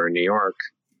Westchester, New York.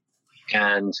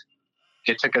 And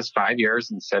it took us 5 years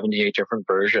and 78 different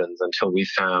versions until we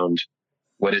found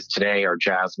what is today our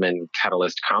Jasmine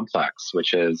Catalyst Complex,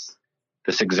 which is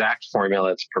this exact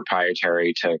formula. It's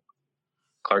proprietary to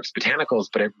Clark's Botanicals,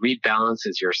 but it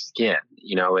rebalances your skin.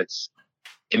 It's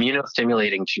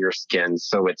immunostimulating to your skin.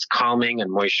 So it's calming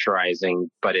and moisturizing,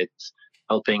 but it's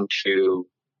helping to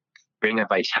bring a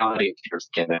vitality to your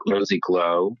skin, a rosy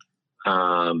glow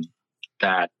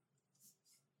that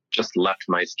just left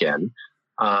my skin.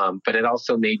 But it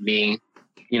also made me,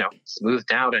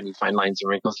 smoothed out any fine lines and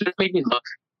wrinkles. It made me look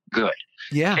good.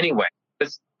 Yeah. Anyway,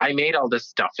 I made all this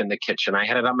stuff in the kitchen. I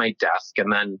had it on my desk,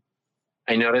 and then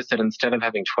I noticed that instead of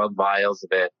having 12 vials of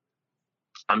it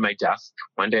on my desk,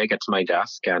 one day I get to my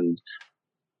desk and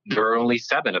there were only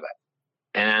 7 of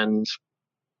it. And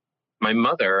my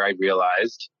mother, I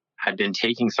realized, had been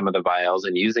taking some of the vials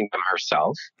and using them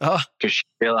herself because she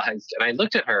realized, and I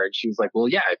looked at her and she was like, well,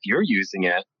 yeah, if you're using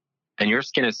it and your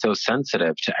skin is so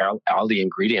sensitive to all the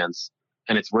ingredients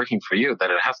and it's working for you,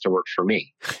 then it has to work for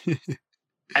me.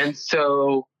 And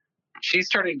so she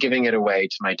started giving it away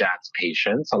to my dad's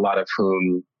patients,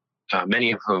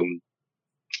 many of whom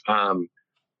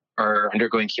are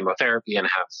undergoing chemotherapy and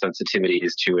have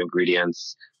sensitivities to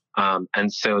ingredients.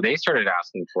 And so they started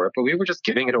asking for it, but we were just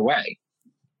giving it away.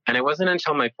 And it wasn't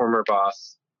until my former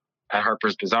boss at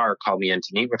Harper's Bazaar called me in to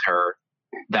meet with her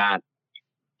that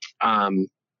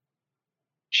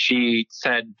she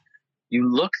said, you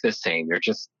look the same. You're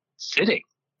just sitting,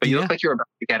 but you look like you're about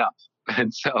to get up.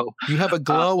 And so you have a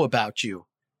glow about you.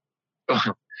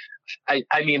 I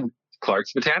mean,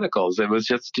 Clark's Botanicals, it was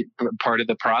just part of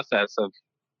the process of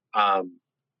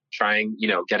trying,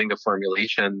 getting the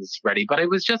formulations ready. But it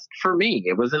was just for me.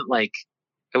 It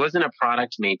wasn't a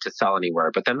product made to sell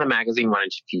anywhere. But then the magazine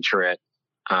wanted to feature it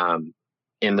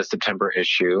in the September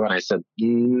issue. And I said,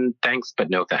 thanks, but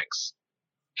no thanks.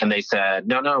 And they said,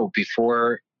 no,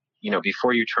 before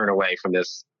you turn away from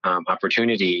this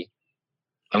opportunity,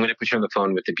 I'm going to put you on the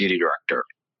phone with the beauty director.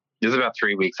 This is about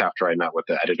 3 weeks after I met with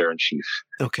the editor-in-chief.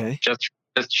 Okay.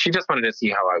 She just wanted to see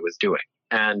how I was doing.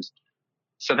 And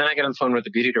so then I get on the phone with the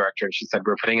beauty director and she said,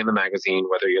 we're putting in the magazine,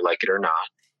 whether you like it or not.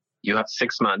 You have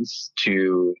 6 months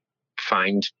to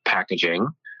find packaging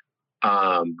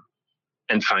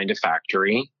and find a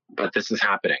factory, but this is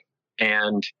happening.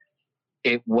 And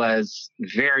it was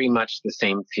very much the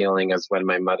same feeling as when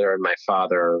my mother and my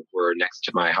father were next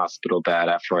to my hospital bed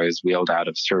after I was wheeled out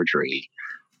of surgery,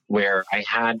 where I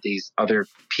had these other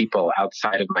people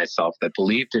outside of myself that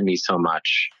believed in me so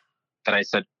much that I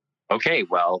said, okay,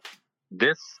 well,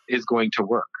 this is going to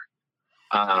work.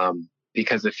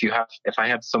 Because if I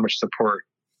have so much support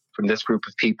from this group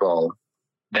of people,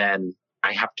 then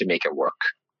I have to make it work.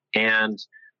 And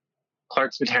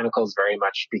Clark's Botanicals very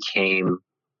much became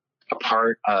a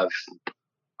part of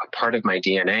my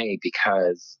DNA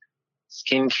because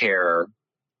skincare,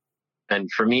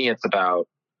 and for me, it's about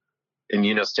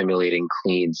immunostimulating,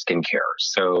 clean skincare.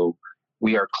 So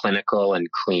we are clinical and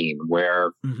clean,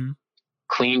 where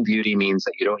clean beauty means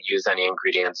that you don't use any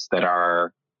ingredients that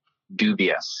are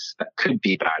dubious, that could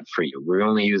be bad for you. We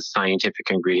only use scientific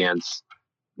ingredients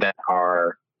that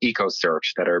are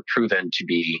eco-search, that are proven to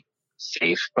be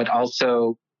safe, but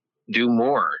also do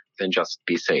more than just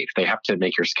be safe. They have to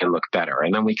make your skin look better.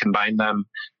 And then we combine them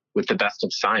with the best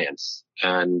of science.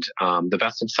 And the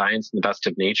best of science and the best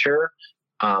of nature,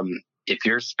 if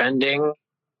you're spending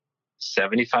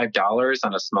 $75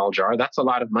 on a small jar, that's a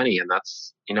lot of money. And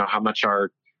that's, how much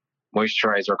our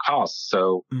moisturizer costs.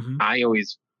 So I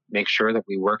always make sure that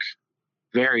we work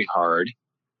very hard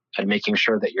at making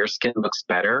sure that your skin looks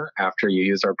better after you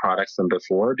use our products than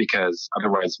before, because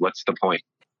otherwise, what's the point?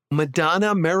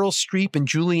 Madonna, Meryl Streep, and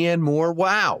Julianne Moore.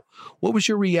 Wow. What was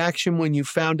your reaction when you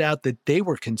found out that they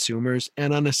were consumers?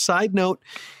 And on a side note,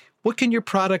 what can your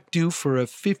product do for a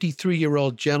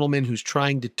 53-year-old gentleman who's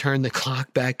trying to turn the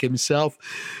clock back himself,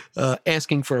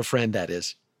 asking for a friend, that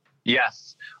is?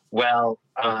 Yes. Well,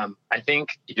 I think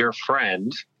your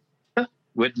friend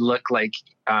would look like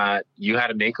you had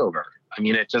a makeover. I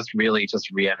mean, it just really just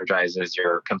re-energizes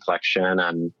your complexion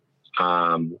and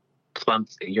plump.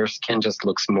 Your skin just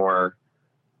looks more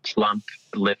plump,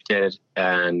 lifted,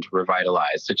 and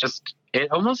revitalized.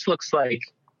 It almost looks like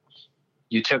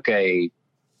you took that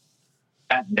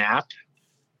nap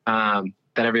that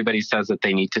everybody says that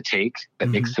they need to take that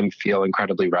makes them feel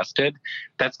incredibly rested.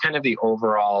 That's kind of the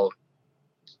overall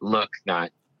look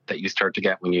that you start to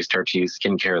get when you start to use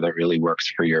skincare that really works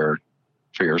for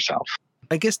yourself.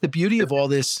 I guess the beauty of all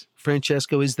this,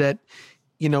 Francesco, is that,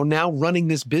 now running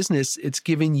this business, it's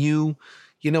giving you,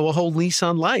 a whole lease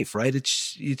on life, right?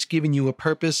 It's giving you a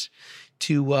purpose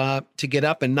to get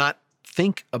up and not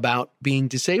think about being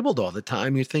disabled all the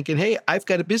time. You're thinking, hey, I've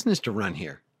got a business to run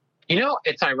here.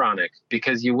 It's ironic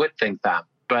because you would think that,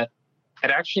 but it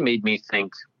actually made me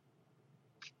think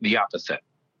the opposite.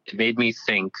 It made me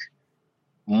think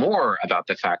more about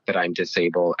the fact that I'm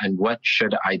disabled and what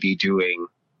should I be doing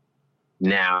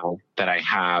now that I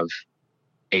have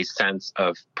a sense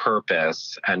of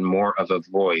purpose and more of a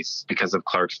voice because of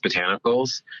Clark's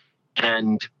Botanicals.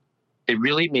 And it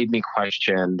really made me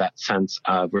question that sense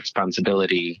of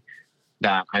responsibility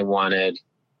that I wanted.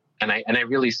 And I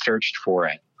really searched for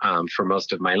it for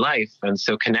most of my life. And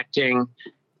so connecting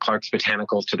Clark's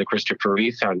Botanicals to the Christopher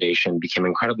Reeve Foundation became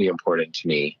incredibly important to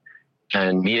me.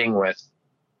 And meeting with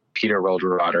Peter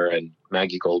Wilderwater and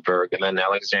Maggie Goldberg, and then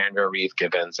Alexandra Reeve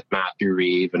Gibbons, Matthew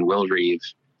Reeve, and Will Reeve,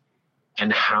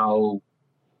 and how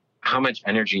much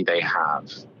energy they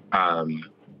have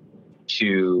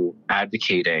to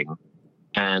advocating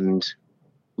and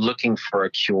looking for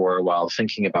a cure while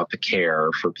thinking about the care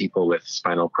for people with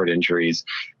spinal cord injuries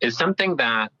is something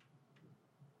that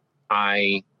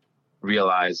I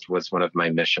realized was one of my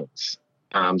missions.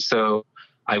 So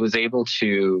I was able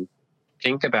to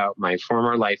think about my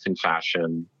former life in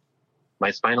fashion,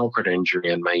 my spinal cord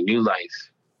injury, and my new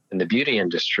life in the beauty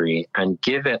industry, and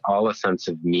give it all a sense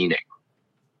of meaning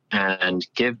and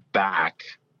give back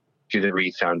to the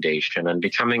Reeve Foundation. And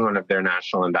becoming one of their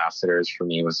national ambassadors for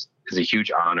me is a huge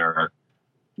honor.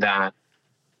 That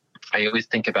I always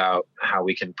think about how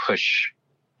we can push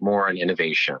more on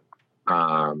innovation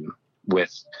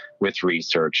with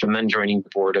research. And then joining the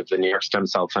board of the New York Stem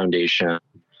Cell Foundation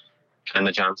and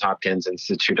the Johns Hopkins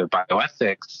Institute of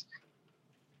Bioethics,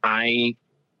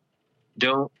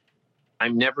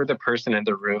 I'm never the person in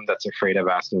the room that's afraid of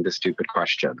asking the stupid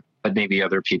question, but maybe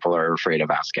other people are afraid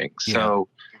of asking. Yeah. So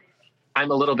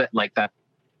I'm a little bit like that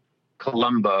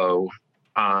Columbo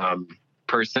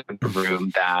person in the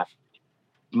room that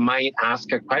might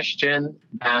ask a question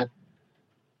that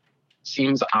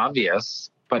seems obvious,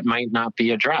 but might not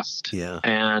be addressed. Yeah.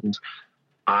 And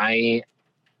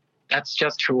that's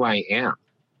just who I am.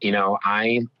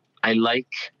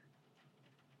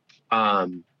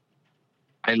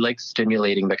 I like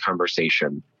stimulating the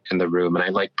conversation in the room, and I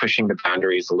like pushing the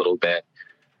boundaries a little bit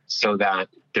so that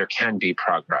there can be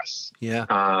progress.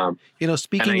 Yeah.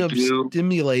 Speaking of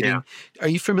stimulating, Are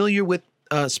you familiar with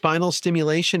spinal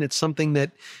stimulation? It's something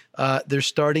that they're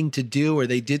starting to do, or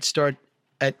they did start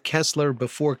at Kessler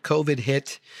before COVID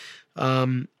hit.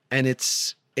 And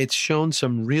it's shown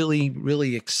some really,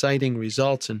 really exciting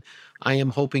results. And I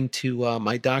am hoping to,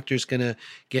 my doctor's going to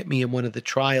get me in one of the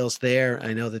trials there.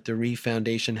 I know that the Reeve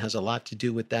Foundation has a lot to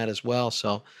do with that as well.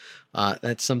 So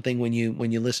that's something when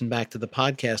you listen back to the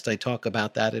podcast, I talk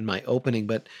about that in my opening.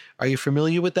 But are you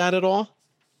familiar with that at all?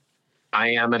 I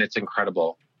am, and it's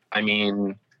incredible. I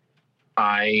mean,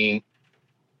 I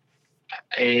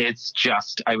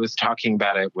was talking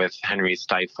about it with Henry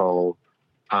Stifel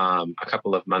a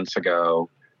couple of months ago,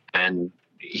 and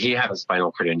he had a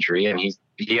spinal cord injury, and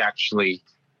he actually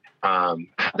had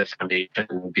the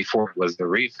foundation before it was the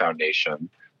Reeve Foundation.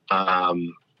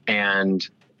 And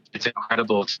it's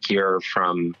incredible to hear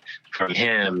from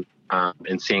him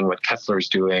and seeing what Kessler's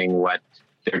doing, what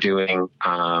they're doing.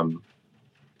 I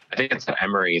think it's at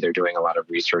Emory. They're doing a lot of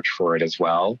research for it as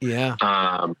well. Yeah.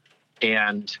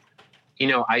 And,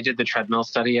 I did the treadmill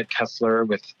study at Kessler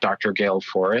with Dr. Gail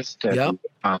Forrest. And,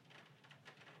 Yep.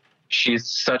 She's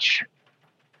such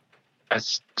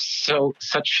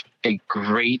a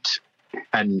great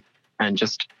and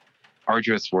just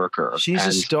arduous worker. She's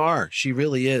a star. She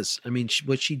really is. I mean,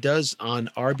 what she does on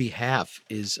our behalf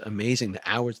is amazing. The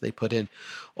hours they put in.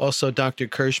 Also, Dr.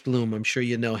 Kirschblum, I'm sure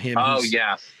you know him. Oh,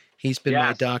 yes. He's been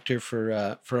my doctor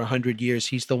for 100 years.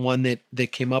 He's the one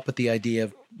that came up with the idea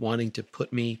of wanting to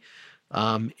put me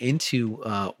into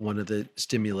one of the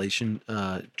stimulation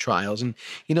trials. And,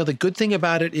 the good thing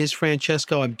about it is,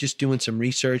 Francesco, I'm just doing some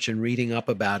research and reading up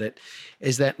about it,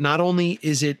 is that not only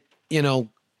is it,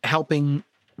 helping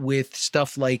with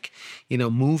stuff like,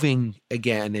 moving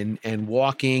again and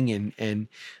walking and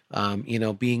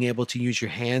being able to use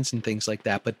your hands and things like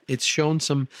that. But it's shown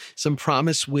some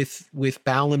promise with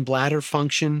bowel and bladder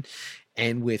function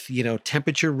and with,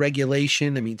 temperature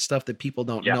regulation. I mean, stuff that people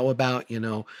don't know about,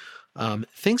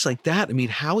 things like that. I mean,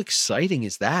 how exciting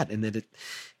is that? And that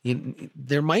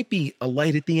there might be a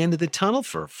light at the end of the tunnel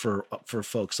for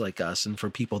folks like us and for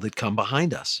people that come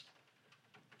behind us.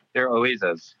 There always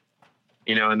is.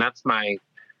 And that's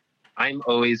I'm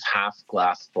always half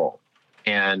glass full.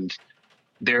 And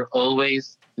there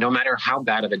always, no matter how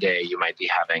bad of a day you might be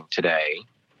having today,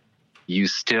 you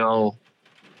still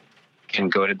can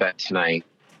go to bed tonight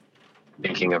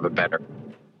thinking of a better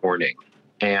morning.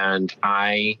 And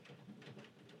I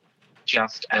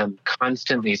just am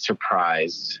constantly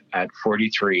surprised at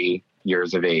 43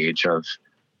 years of age of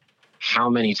how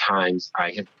many times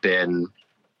I have been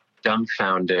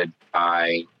dumbfounded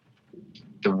by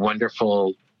the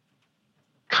wonderful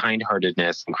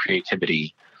kind-heartedness and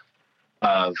creativity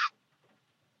of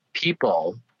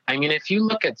people. I mean, if you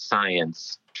look at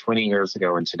science 20 years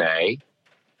ago and today,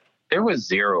 there was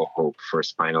zero hope for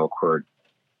spinal cord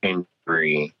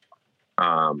injury,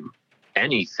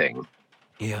 anything.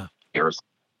 Yeah.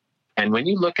 And when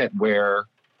you look at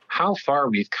how far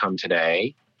we've come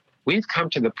today, we've come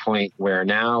to the point where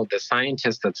now the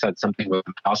scientist that said something was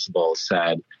impossible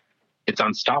said it's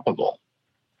unstoppable.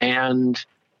 And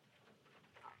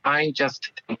I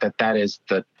just think that is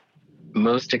the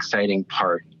most exciting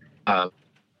part of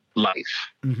life.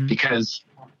 Mm-hmm. Because,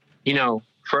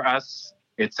 for us,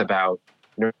 it's about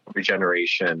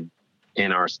regeneration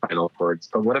in our spinal cords.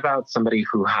 But what about somebody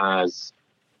who has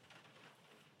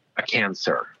a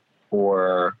cancer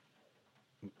or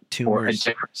tumors,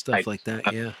 stuff like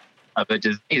that? Of a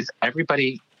disease.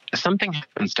 Something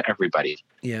happens to everybody.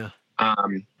 Yeah.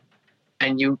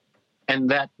 And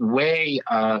that way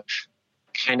of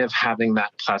kind of having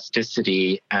that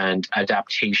plasticity and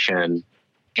adaptation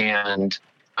and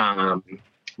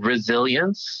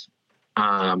resilience,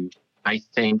 I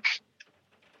think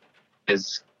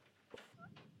is...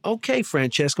 Okay,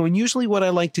 Francesco. And usually what I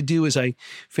like to do is I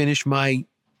finish my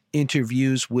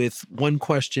interviews with one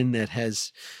question that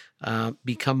has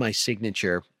become my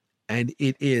signature. And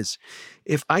it is,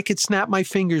 if I could snap my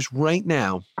fingers right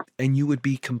now and you would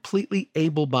be completely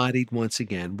able-bodied once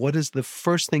again, what is the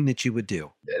first thing that you would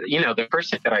do? The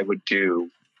first thing that I would do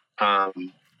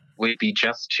would be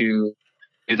just to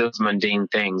do those mundane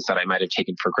things that I might have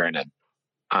taken for granted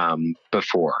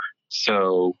before.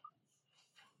 So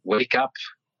wake up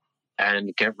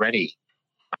and get ready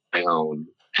on my own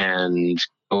and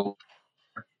go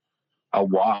a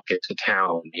walk into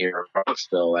town near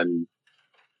Rossville, and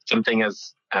something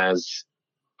as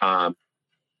and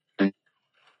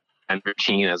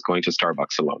routine as going to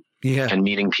Starbucks alone and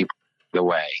meeting people along the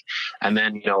way, and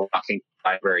then walking to the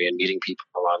library and meeting people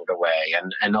along the way,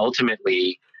 and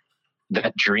ultimately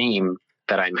that dream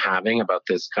that I'm having about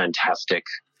this fantastic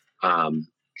in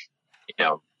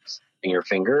your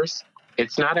fingers,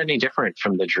 it's not any different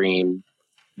from the dream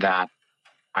that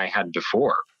I had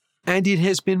before. And it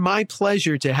has been my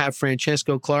pleasure to have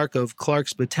Francesco Clark of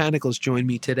Clark's Botanicals join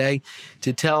me today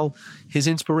to tell his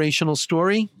inspirational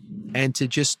story and to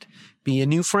just be a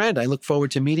new friend. I look forward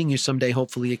to meeting you someday,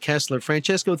 hopefully at Kessler.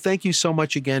 Francesco, thank you so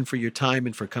much again for your time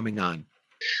and for coming on.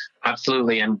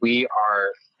 Absolutely. And we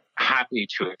are happy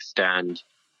to extend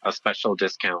a special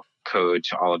discount code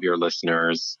to all of your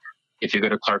listeners. If you go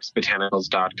to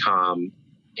clarksbotanicals.com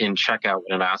in checkout,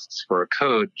 when it asks for a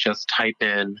code, just type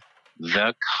in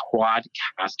the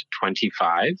Quadcast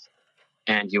 25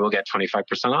 and you will get 25%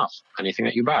 off anything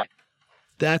that you buy.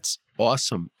 That's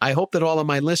awesome. I hope that all of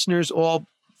my listeners all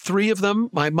 3 of them,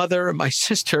 my mother and my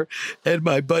sister and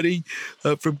my buddy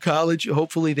from college.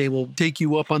 Hopefully they will take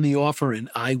you up on the offer, and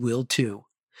I will too.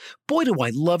 Boy, do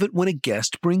I love it when a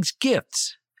guest brings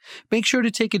gifts. Make sure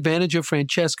to take advantage of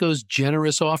Francesco's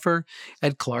generous offer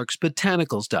at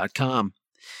clarksbotanicals.com.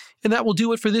 And that will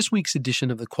do it for this week's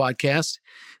edition of the Quadcast.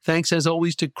 Thanks as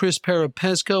always to Chris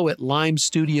Perepesco at Lime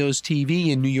Studios TV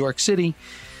in New York City.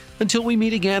 Until we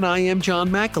meet again, I am John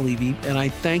McAlevey, and I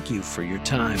thank you for your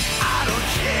time.